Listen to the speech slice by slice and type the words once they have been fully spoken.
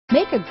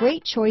Make a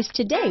great choice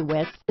today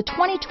with the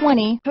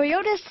 2020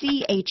 Toyota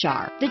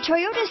CHR. The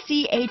Toyota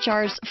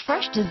CHR's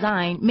fresh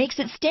design makes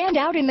it stand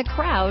out in the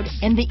crowd,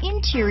 and the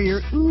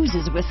interior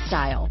oozes with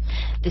style.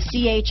 The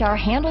CHR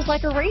handles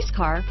like a race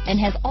car and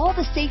has all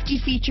the safety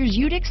features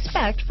you'd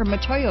expect from a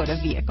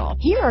Toyota vehicle.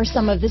 Here are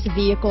some of this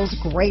vehicle's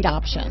great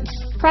options: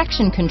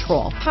 traction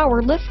control,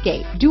 power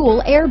liftgate,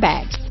 dual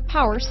airbags,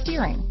 power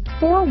steering,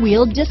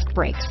 four-wheel disc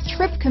brakes,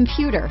 trip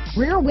computer,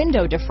 rear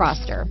window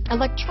defroster,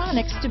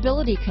 electronic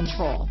stability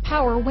control,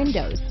 power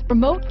windows,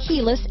 remote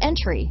keyless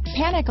entry,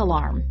 panic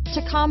alarm,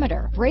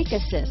 tachometer, brake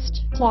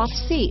assist, cloth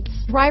seats,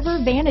 driver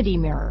vanity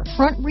mirror,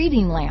 front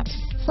reading lamps,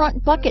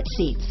 front bucket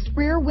seats,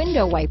 rear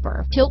window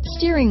wiper, tilt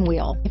steering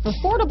wheel. If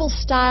affordable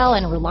style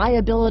and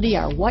reliability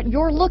are what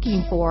you're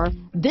looking for,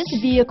 this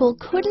vehicle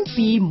couldn't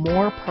be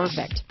more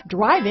perfect.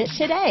 Drive it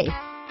today.